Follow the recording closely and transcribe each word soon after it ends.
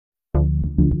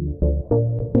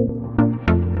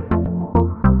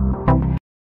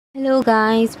Hello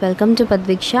guys, welcome to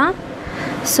Padviksha.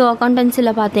 So accountancy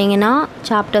la pathina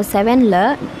chapter 7 la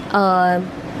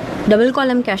double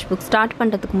column cash book start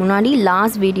பண்றதுக்கு முன்னாடி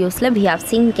last videos la we have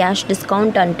seen cash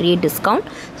discount and trade discount.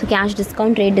 So cash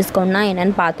discount trade discount na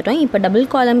என்னன்னு பார்த்துட்டோம். இப்போ double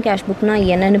column cash book na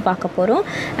என்னன்னு பார்க்க போறோம்.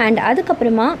 And அதுக்கு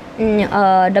அப்புறமா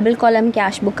double column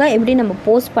cash book எப்படி நம்ம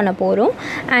போஸ்ட் பண்ண போறோம்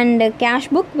and cash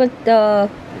book with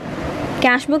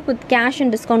cash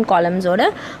and discount columns ஓட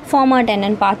format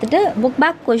என்னன்னு பார்த்துட்டு book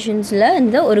back questionsல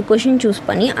இந்த ஒரு question choose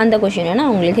பண்ணி அந்த क्वेश्चனை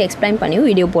நான் உங்களுக்கு explain பண்ணி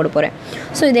வீடியோ போட போறேன்.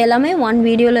 ஸோ இது எல்லாமே ஒன்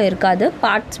வீடியோவில் இருக்காது,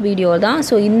 பார்ட்ஸ் வீடியோ தான்.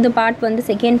 ஸோ இந்த பார்ட் வந்து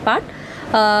செகண்ட் பார்ட்.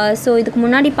 ஸோ இதுக்கு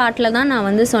முன்னாடி பார்ட்டில் தான் நான்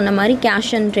வந்து சொன்ன மாதிரி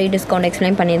cash and trade discount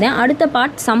explain பண்ணியிருந்தேன். அடுத்த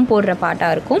பார்ட் சம் போடுற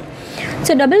பார்ட்டாக இருக்கும்.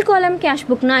 ஸோ டபுள் காலம் கேஷ்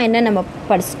புக்னால் என்ன நம்ம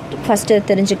ஃபஸ்ட்டு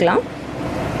தெரிஞ்சுக்கலாம்.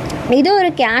 இது ஒரு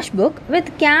cash book with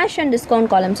cash and discount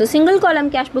காலம். ஸோ சிங்கிள் காலம்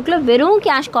கேஷ் புக்கில் வெறும்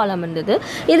கேஷ் காலம் இருந்தது,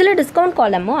 இதில் டிஸ்கவுண்ட்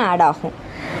காலமும் ஆட் ஆகும்.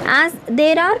 As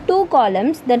there are two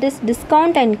columns, that is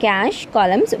discount and cash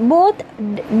columns,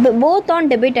 both on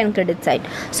debit and credit side.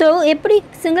 So எப்படி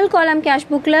single column cash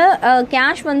bookல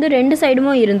cash வந்து ரெண்டு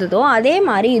சைடும் இருந்ததோ அதே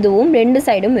மாதிரி இதுவும் ரெண்டு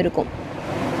சைடும் இருக்கும்.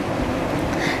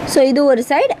 ஸோ இது ஒரு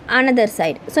சைடு, அனதர்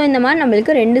சைடு. ஸோ இந்த மாதிரி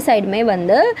நம்மளுக்கு ரெண்டு சைடுமே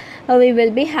வந்து we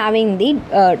will be having the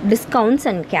discounts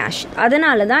and cash.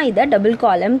 அதனால தான் இதை டபுள்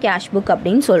காலம் கேஷ் புக்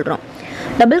அப்படின்னு சொல்கிறோம்.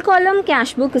 டபுள் காலம்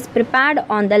cash book is prepared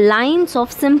on the lines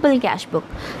of simple cash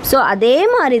book. So அதே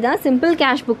மாதிரி தான் சிம்பிள்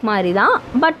கேஷ் புக் மாதிரி தான்,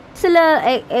 பட்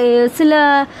சில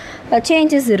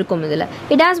சேஞ்சஸ் இருக்கும் இதில்.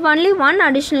 It has only one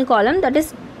additional காலம், தட்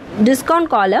இஸ்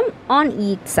டிஸ்கவுண்ட் காலம் on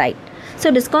each side. So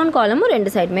discount காலமும் ரெண்டு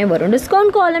சைடுமே வரும்.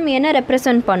 டிஸ்கவுண்ட் காலம் என்ன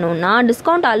ரெப்ரசன்ட் பண்ணுன்னா,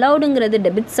 டிஸ்கவுண்ட் அலவுடுங்கிறது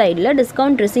டெபிட் சைடில்,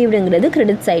 டிஸ்கவுண்ட் ரிசீவ்டுங்கிறது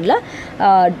கிரெடிட் சைடில்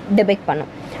டெபிட்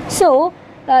பண்ணும். So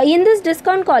in this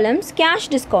discount columns, cash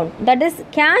discount, that is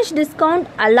cash discount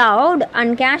allowed and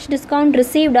cash discount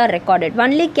received are recorded.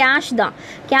 Only cash தான்,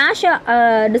 cash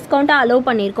discount allow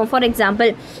பண்ணியிருக்கோம். ஃபார்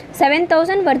எக்ஸாம்பிள்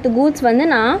 7,000 worth goods வந்து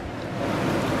நான்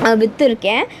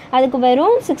விற்றுருக்கேன், அதுக்கு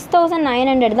வெறும்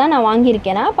 6,900 தான் நான்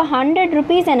வாங்கியிருக்கேன்னா அப்போ 100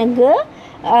 rupees எனக்கு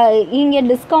இங்கே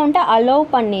டிஸ்கவுண்ட்டை அலோவ்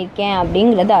பண்ணியிருக்கேன்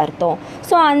அப்படிங்கிறது அர்த்தம்.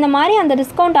 ஸோ அந்த மாதிரி அந்த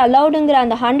டிஸ்கவுண்ட் அலௌடுங்கிற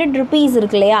அந்த 100 rupees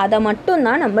இருக்கு இல்லையா, அதை மட்டும்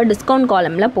தான் நம்ம டிஸ்கவுண்ட்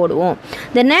காலமில் போடுவோம்.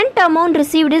 The net amount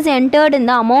received is entered in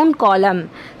the amount காலம்.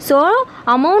 ஸோ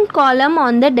அமௌண்ட் காலம்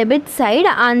on the debit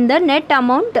side and the net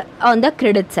amount on the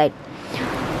credit side.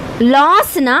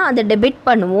 லாஸ்னால் அதை டெபிட்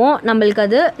பண்ணுவோம், நம்மளுக்கு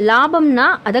அது லாபம்னா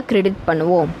அதை கிரெடிட்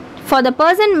பண்ணுவோம். For the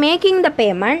person making the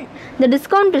payment the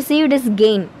discount received is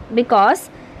gain because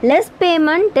less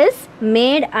payment is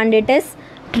made and it is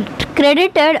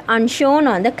credited and shown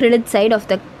on the credit side of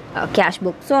the cash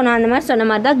book. So நான் அந்த மாதிரி சொன்ன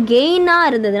மாதிரி தான்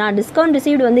கெயினாக இருந்ததுன்னா discount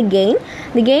received வந்து gain,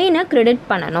 இந்த கெயினை கிரெடிட்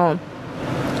பண்ணணும்.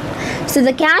 So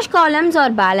the cash columns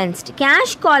are balanced.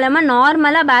 Cash காலமை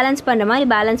நார்மலாக பேலன்ஸ் பண்ணுற மாதிரி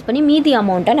பேலன்ஸ் பண்ணி மீதி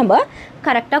அமௌண்ட்டை நம்ம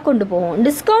கரெக்டாக கொண்டு போவோம்.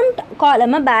 டிஸ்கவுண்ட்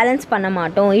காலமை பேலன்ஸ் பண்ண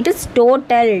மாட்டோம், இட் இஸ்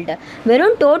டோட்டல்டு,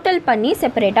 வெறும் டோட்டல் பண்ணி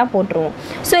செப்பரேட்டாக போட்டுருவோம்.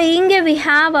 ஸோ இங்கே வி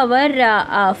ஹாவ் அவர்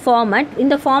ஃபார்மட்.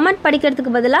 இந்த ஃபார்மட்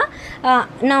படிக்கிறதுக்கு பதிலாக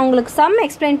நான் உங்களுக்கு சம்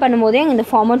எக்ஸ்பிளைன் பண்ணும்போதே இந்த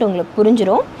ஃபார்மட் உங்களுக்கு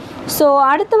புரிஞ்சிடும். ஸோ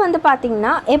அடுத்து வந்து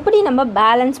பார்த்திங்கன்னா எப்படி நம்ம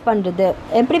பேலன்ஸ் பண்ணுறது,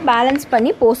 எப்படி பேலன்ஸ்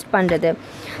பண்ணி போஸ்ட் பண்ணுறது.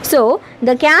 ஸோ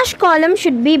த கேஷ் காலம்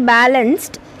should be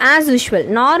balanced as usual.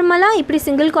 நார்மலாக இப்படி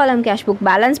சிங்கிள் காலம் கேஷ் புக்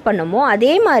பேலன்ஸ் பண்ணமோ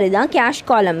அதே மாதிரி தான் கேஷ்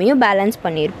காலமையும் பேலன்ஸ்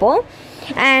பண்ணியிருப்போம்.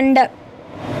 அண்ட்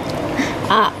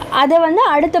அதை வந்து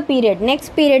அடுத்த பீரியட்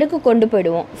நெக்ஸ்ட் பீரியடுக்கு கொண்டு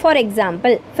போயிடுவோம். ஃபார்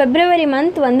எக்ஸாம்பிள் ஃபெப்ரவரி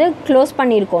மந்த் வந்து க்ளோஸ்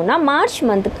பண்ணியிருக்கோன்னா மார்ச்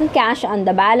மந்த்துக்கு கேஷ்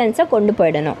அந்த பேலன்ஸை கொண்டு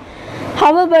போயிடணும்.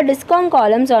 However, discount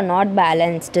columns are not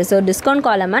balanced. So discount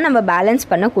காலமை நம்ம பேலன்ஸ்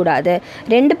பண்ணக்கூடாது.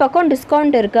 ரெண்டு பக்கம்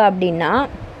டிஸ்கவுண்ட் இருக்குது அப்படின்னா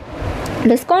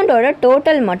டிஸ்கவுண்ட்டோட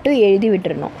டோட்டல் மட்டும் எழுதி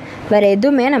விட்டுருணும், வேறு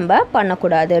எதுவுமே நம்ம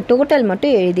பண்ணக்கூடாது, டோட்டல்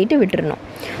மட்டும் எழுதிட்டு விட்டுருணும்.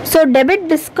 So debit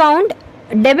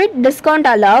discount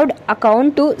allowed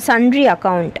account to sundry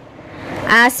account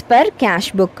as per cash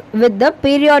book with the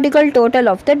periodical total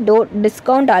of the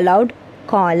discount allowed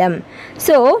column.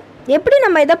 So எப்படி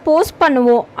நம்ம இதை போஸ்ட்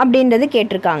பண்ணுவோம் அப்படின்றது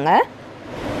கேட்டிருக்காங்க.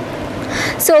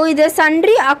 ஸோ இதை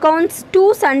sundry accounts two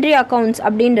sundry accounts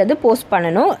அப்படின்றது போஸ்ட்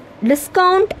பண்ணணும்.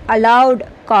 டிஸ்கவுண்ட் அலவுட்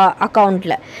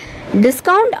அக்கௌண்ட்டில்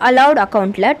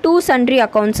டூ சன்ட்ரி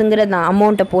அக்கௌண்ட்ஸுங்கிற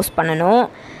அமௌண்ட்டை போஸ்ட் பண்ணணும்.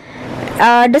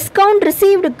 டிஸ்கவுண்ட்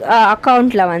ரிசீவ்டு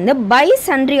அக்கௌண்ட்டில் வந்து பை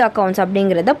சன்ட்ரி அக்கௌண்ட்ஸ்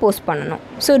அப்படிங்கிறத போஸ்ட் பண்ணணும்.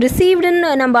 ஸோ ரிசீவ்டுன்னு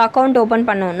நம்ம அக்கௌண்ட் ஓப்பன்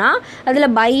பண்ணோன்னா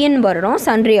அதில் பைன்னு வரும்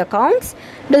sundry accounts.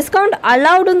 Discount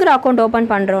அலவுடுங்கிற account open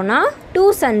பண்ணுறோன்னா டூ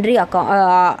சன்ட்ரி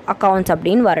அக்கௌண்ட்ஸ்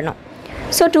அப்படின்னு வரணும்.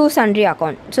 So two sundry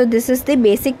account. So this is the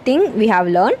basic thing we have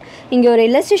learn. இங்கே ஒரு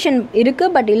இல்லஸ்ட்ரேஷன்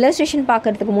இருக்குது, பட் இல்லஸ்ட்ரேஷன்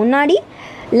பார்க்குறதுக்கு முன்னாடி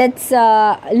let's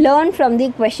learn from the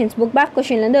questions. Book back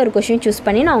கொஷின்லேருந்து ஒரு question choose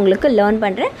பண்ணி நான் உங்களுக்கு லேர்ன்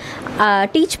பண்ணுறேன்,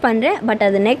 டீச் பண்ணுறேன். பட்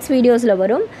அது நெக்ஸ்ட் வீடியோஸில்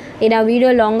வரும். ஏன்னா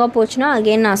வீடியோ லாங்காக போச்சுன்னா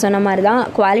அகெயின் நான் சொன்ன மாதிரி தான்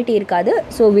குவாலிட்டி இருக்காது.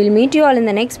 So will meet you all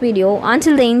in the next video.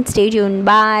 Until then, stay tuned.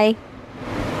 Bye.